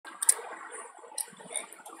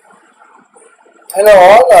Hello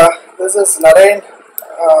all, this is Naren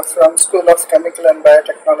from School of Chemical and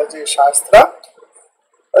Biotechnology, SASTRA.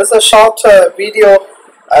 This is a short video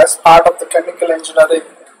as part of the Chemical Engineering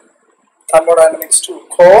Thermodynamics 2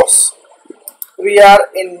 course. We are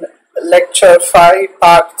in lecture 5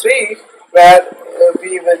 part 3 where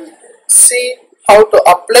we will see how to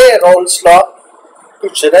apply Raoults law to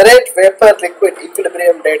generate vapor liquid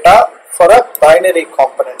equilibrium data for a binary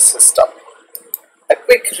component system. A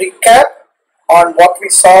quick recap on what we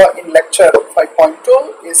saw in lecture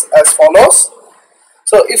 5.2 is as follows.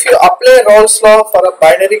 So if you apply Raoults law for a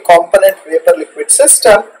binary component vapor liquid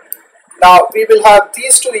system, now we will have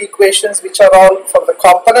these two equations which are all for the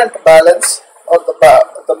component balance or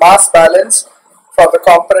the mass balance for the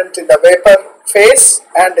component in the vapor phase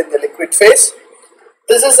and in the liquid phase.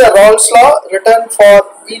 This is a Raoults law written for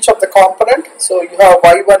each of the component. So you have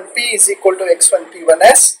y1p is equal to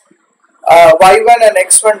x1p1s. Y1 and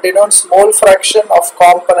x1 denotes mole fraction of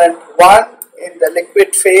component 1 in the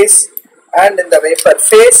liquid phase and in the vapor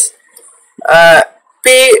phase. P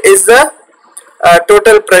is the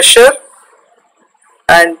total pressure,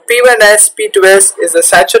 and P1S, P2S is the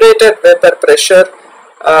saturated vapor pressure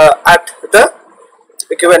at the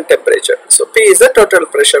given temperature. So P is the total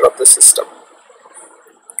pressure of the system.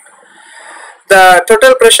 The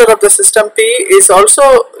total pressure of the system P is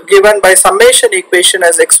also given by summation equation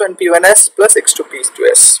as x1 P1S plus x2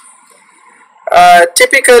 P2S.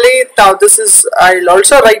 Typically, now this is, I'll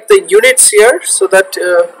also write the units here so that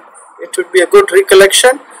it would be a good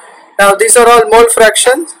recollection. Now these are all mole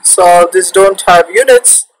fractions, so these don't have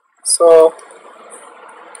units, so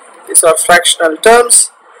these are fractional terms.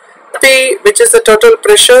 P, which is the total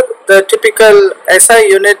pressure, the typical SI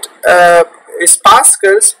unit is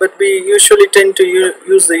pascals, but we usually tend to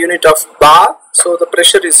use the unit of bar, so the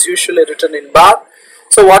pressure is usually written in bar.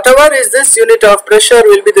 So whatever is this unit of pressure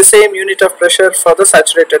will be the same unit of pressure for the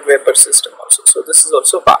saturated vapor system also. So this is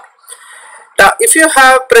also bar. Now if you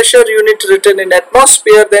have pressure unit written in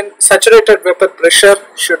atmosphere, then saturated vapor pressure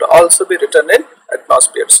should also be written in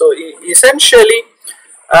atmosphere. So essentially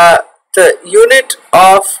the unit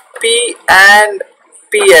of P and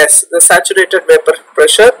PS, the saturated vapor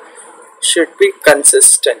pressure, should be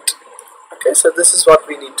consistent. Okay, so this is what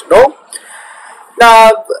we need to know.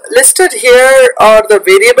 Now listed here are the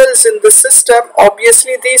variables in the system.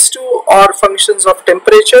 Obviously these two are functions of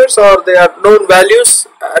temperatures, or they are known values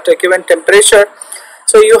at a given temperature.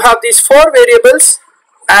 So you have these four variables,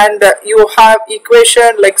 and you have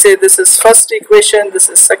equation like, say, this is first equation, this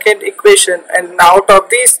is second equation, and out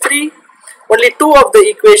of these three, only two of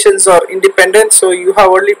the equations are independent. So you have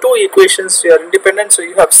only two equations here are independent. So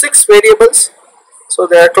you have 6 variables. So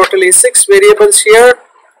there are totally 6 variables here.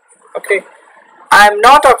 Okay, I am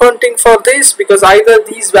not accounting for this because either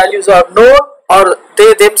these values are known or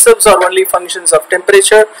they themselves are only functions of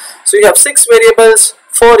temperature. So you have 6 variables,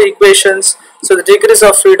 4 equations. So the degrees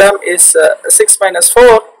of freedom is 6 minus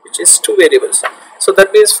 4, which is 2 variables. So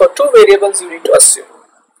that means for 2 variables you need to assume.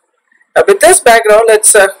 Now with this background,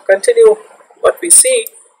 let's continue what we see.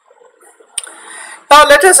 Now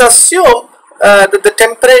let us assume that the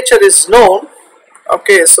temperature is known.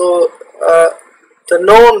 Okay, so the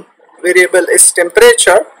known variable is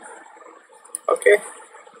temperature. Okay,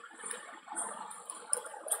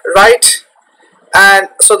 right, and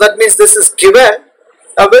so that means this is given.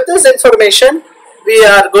 Now with this information, we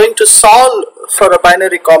are going to solve for a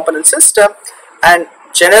binary component system and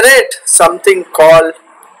generate something called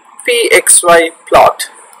PXY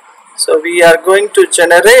plot. So we are going to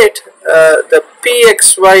generate the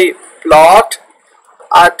PXY plot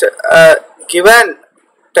at a given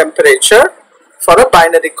temperature for a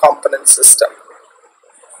binary component system.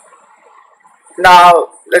 Now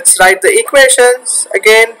let's write the equations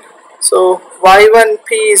again. So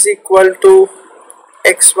y1p is equal to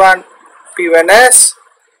x1 p1s,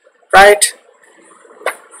 right,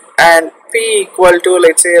 and p equal to,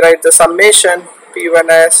 let's say, write the summation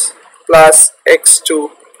p1s plus x2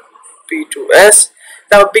 p2s.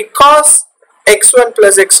 Now because x1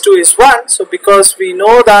 plus x2 is 1, so because we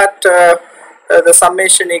know that the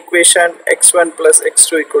summation equation x1 plus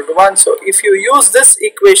x2 equal to 1, so if you use this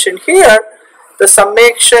equation here, the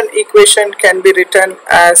summation equation can be written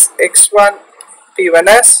as x1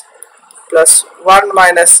 p1s plus 1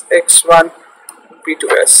 minus x1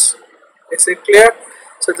 p2s. Is it clear?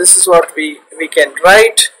 So this is what we can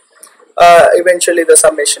write eventually the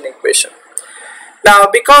summation equation. Now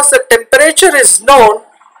because the temperature is known,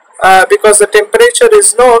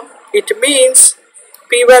 it means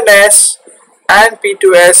P1S and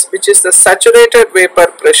P2S, which is the saturated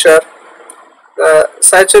vapor pressure,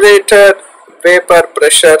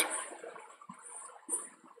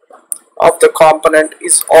 of the component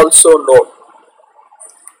is also known.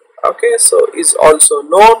 Okay, so is also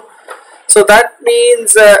known. So that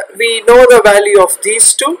means we know the value of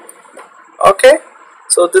these two. Okay,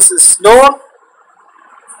 so this is known,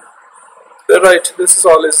 right? This is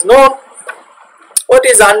all is known. What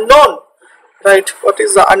is unknown, right? What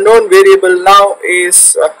is the unknown variable now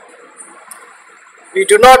is we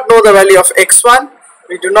do not know the value of x1,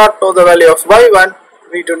 we do not know the value of y1,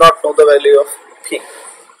 we do not know the value of p.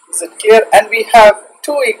 Is it clear? And we have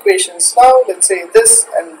two equations now. Let's say this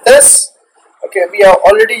and this. Okay, we have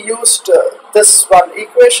already used this one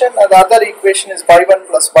equation, and the other equation is y1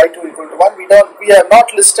 plus y2 equal to 1. We have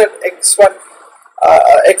not listed x1,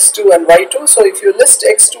 x2 and y2. So if you list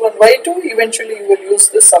x2 and y2, eventually you will use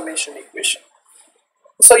this summation equation.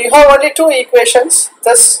 So you have only two equations,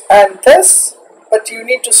 this and this, but you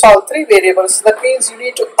need to solve three variables. That means you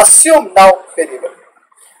need to assume now variable.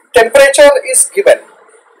 Temperature is given,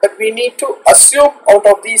 but we need to assume out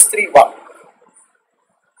of these three one.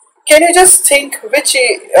 Can you just think which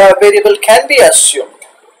variable can be assumed?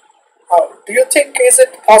 Do you think is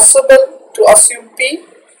it possible to assume P?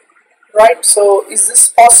 Right, so is this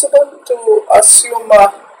possible to assume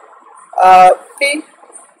P?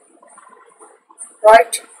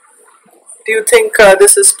 Right, do you think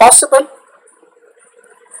this is possible?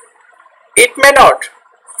 It may not,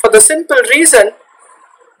 for the simple reason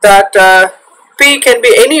that P can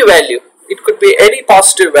be any value. It could be any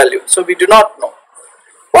positive value, so we do not know.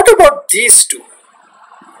 What about these two?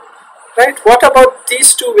 Right, what about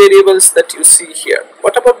these two variables that you see here?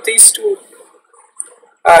 What about these two,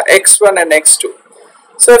 x1 and x2?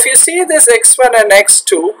 So if you see this x1 and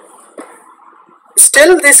x2,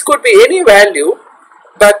 still this could be any value,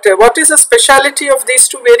 but what is the speciality of these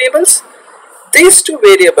two variables? These two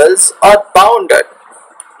variables are bounded.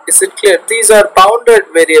 Is it clear? These are bounded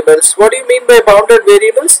variables. What do you mean by bounded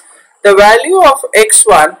variables? The value of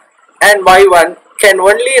x1 and y1 can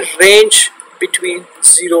only range between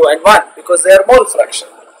 0 and 1 because they are mole fraction.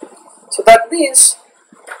 So that means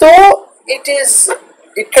though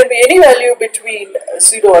it can be any value between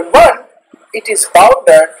 0 and 1, it is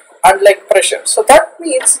bounded, unlike pressure. So that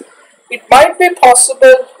means it might be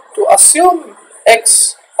possible to assume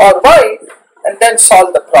x or y and then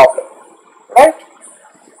solve the problem, right?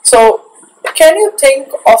 So can you think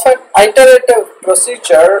of an iterative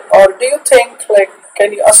procedure, or do you think like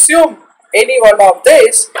can you assume any one of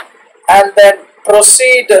these and then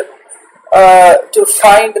proceed to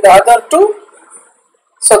find the other two?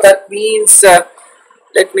 So that means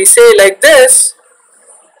let me say like this.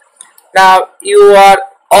 Now you are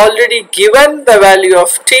already given the value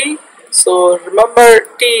of t. So remember,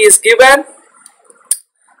 t is given.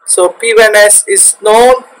 So P1S is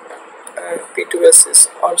known, P2S is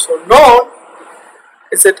also known.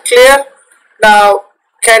 Is it clear? Now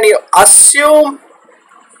can you assume,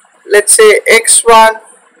 let's say x1,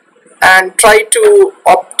 and try to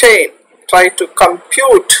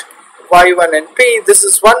compute y1 and p? This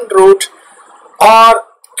is one route. Or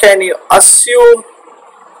can you assume,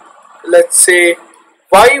 let's say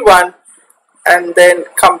y1 and then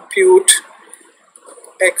compute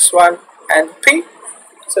x1 and p?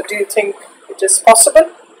 So do you think it is possible?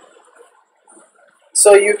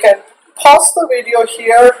 So you can pause the video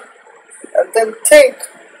here and then think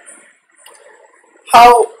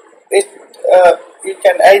how you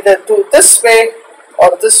can either do this way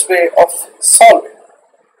or this way of solving.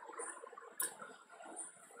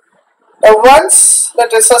 Now once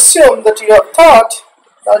let us assume that you have thought,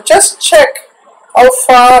 now just check how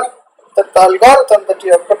far that the algorithm that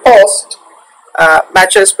you have proposed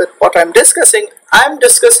matches with what I am discussing. I am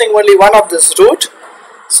discussing only one of this route.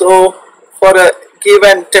 So for a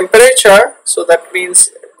given temperature, so that means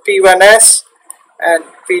P1S and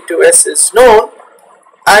P2S is known,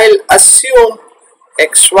 I'll assume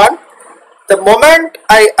x1. The moment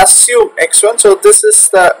I assume x1, so this is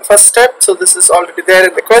the first step, so this is already there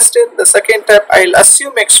in the question. The second step, I'll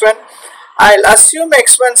assume x1. I'll assume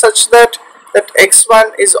x1 such that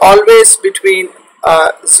x1 is always between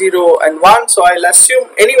 0 and 1. So I'll assume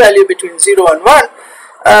any value between 0 and 1.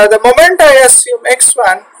 The moment I assume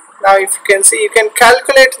x1, now if you can see, you can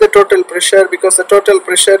calculate the total pressure, because the total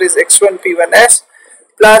pressure is x1 P1S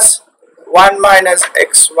plus 1 minus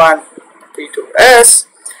x1 P2S.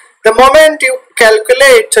 The moment you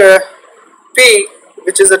calculate P,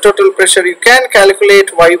 which is the total pressure, you can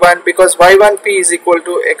calculate y1, because y1 P is equal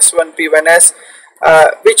to x1 P1S,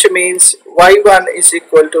 which means y1 is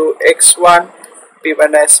equal to x1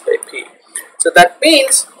 P1S by P. So that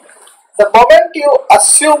means the moment you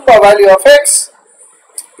assume a value of x,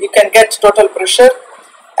 you can get total pressure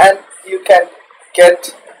and you can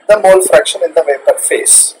get the mole fraction in the vapor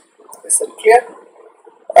phase. Is it clear?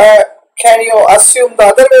 Can you assume the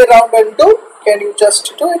other way around and do? Can you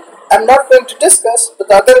just do it? I'm not going to discuss, but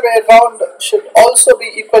the other way around should also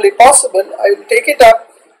be equally possible. I will take it up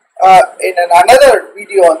in another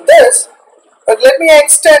video on this. But let me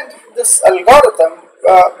extend this algorithm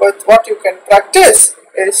with what you can practice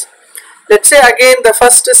is, let's say again the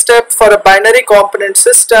first step for a binary component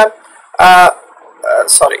system, for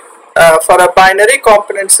a binary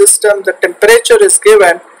component system, the temperature is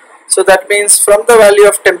given. So that means from the value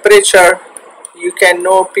of temperature, you can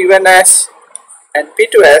know P1S and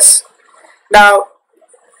P2S. Now,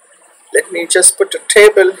 let me just put a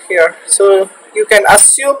table here. So you can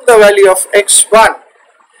assume the value of X1.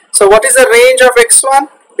 So what is the range of X1?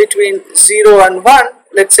 Between 0 and 1.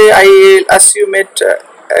 Let's say I will assume it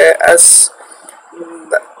as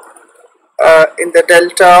in the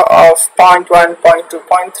delta of 0.1, 0.2,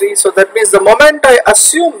 0.3. So that means the moment I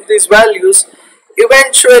assume these values,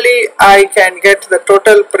 eventually I can get the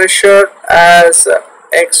total pressure as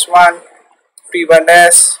X1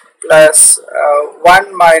 P1S plus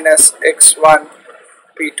 1 minus X1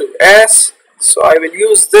 P2S. So I will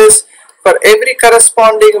use this for every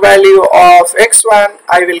corresponding value of X1.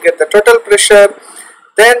 I will get the total pressure.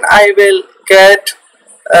 Then I will get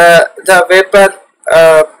the vapor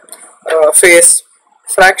phase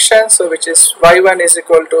fraction, so which is Y1 is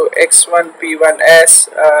equal to X1 P1S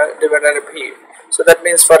divided by P. So that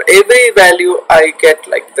means for every value I get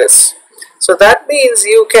like this. So that means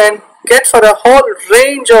you can get for a whole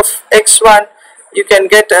range of X1, you can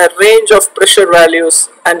get a range of pressure values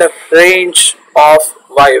and a range of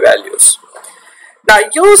Y values. Now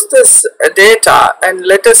use this data and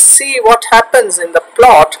let us see what happens in the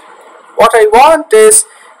plot. What I want is,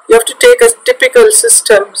 you have to take a typical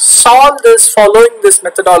system, solve this following this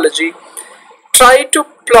methodology, try to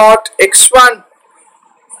plot X1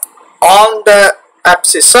 on the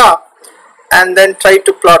abscissa and then try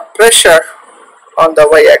to plot pressure on the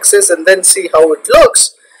y-axis and then see how it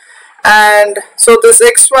looks. And so this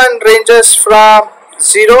X1 ranges from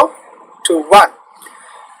 0 to 1.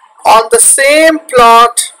 On the same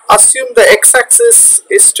plot, assume the x-axis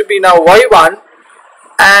is to be now y1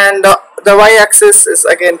 and the y-axis is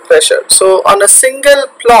again pressure. So on a single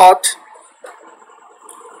plot,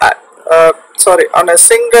 on a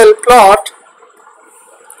single plot,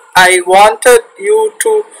 I wanted you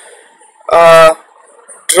to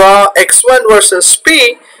draw x1 versus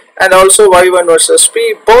p and also y1 versus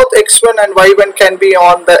p. Both x1 and y1 can be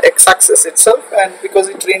on the x-axis itself, and because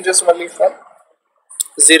it ranges only from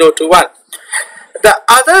 0 to 1. The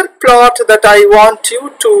other plot that I want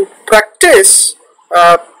you to practice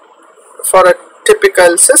for a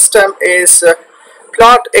typical system is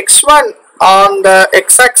plot x1 on the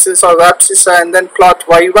x-axis or the abscissa and then plot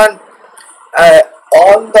y1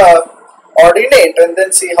 on the ordinate and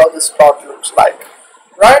then see how this plot looks like,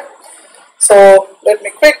 right? So let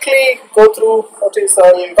me quickly go through what is the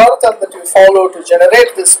algorithm that you follow to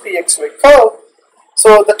generate this pxy curve.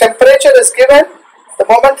 So the temperature is given. The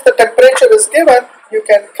moment the temperature is given, you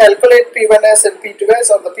can calculate P1S and P2S,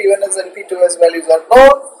 or the P1S and P2S values are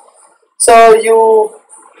known. So you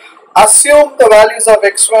assume the values of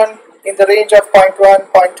x1 in the range of 0.1,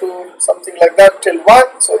 0.2, something like that till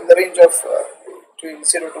 1. So in the range of between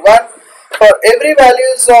 0 to 1. For every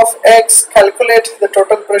values of x, calculate the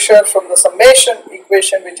total pressure from the summation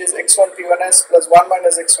equation, which is x1 P1S plus 1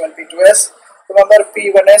 minus x1 P2S. Remember,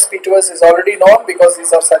 P1S, P2S is already known because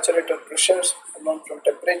these are saturated pressures known from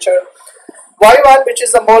temperature. Y1, which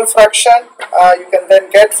is the mole fraction, you can then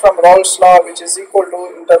get from Raoults law, which is equal to,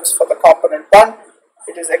 in terms for the component 1,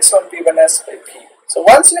 it is x1 P1S by P. So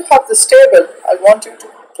once you have this table, I want you to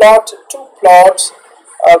plot two plots.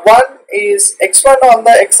 One is x1 on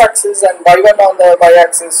the x-axis and y1 on the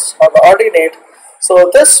y-axis or the ordinate.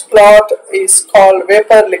 So this plot is called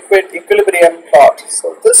vapor liquid equilibrium plot.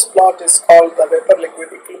 So this plot is called the vapor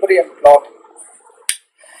liquid equilibrium plot.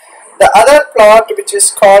 The other plot, which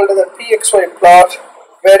is called the pxy plot,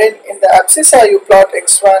 wherein in the abscissa you plot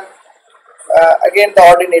x1, again the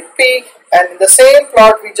ordinate p, and in the same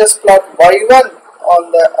plot we just plot y1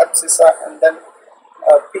 on the abscissa and then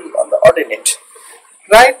p on the ordinate,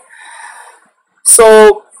 right?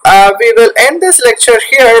 So we will end this lecture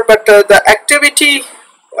here, but the activity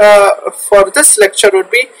for this lecture would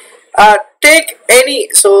be take any,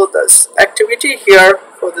 so this activity here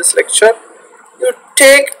for this lecture, you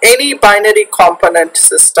take any binary component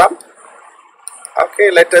system. Okay,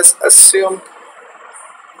 let us assume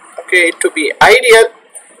it to be ideal.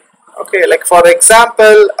 Okay, like for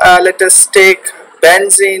example, let us take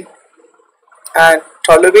benzene and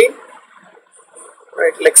toluene.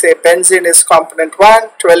 Right, like say benzene is component 1,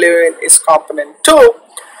 toluene is component 2.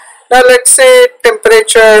 Now let's say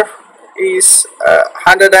temperature is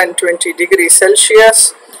 120 degrees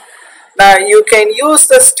Celsius. Now you can use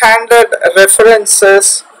the standard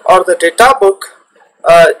references or the data book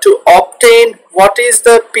to obtain what is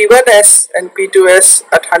the P1S and P2S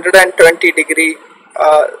at 120 degree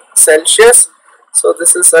Celsius. So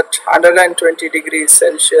this is at 120 degrees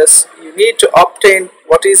Celsius. You need to obtain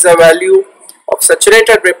what is the value of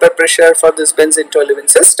saturated vapor pressure for this benzene to olefin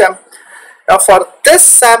system. Now for this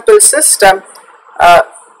sample system,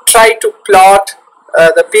 try to plot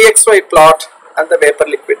the PXY plot and the vapor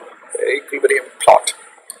liquid equilibrium plot.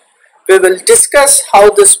 We will discuss how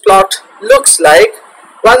this plot looks like.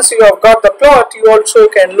 Once you have got the plot, you also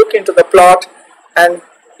can look into the plot and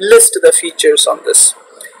list the features on this.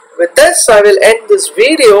 With this, I will end this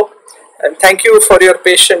video, and thank you for your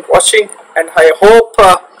patient watching, and I hope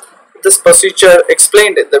this procedure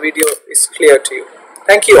explained in the video is clear to you.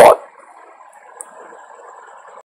 Thank you all.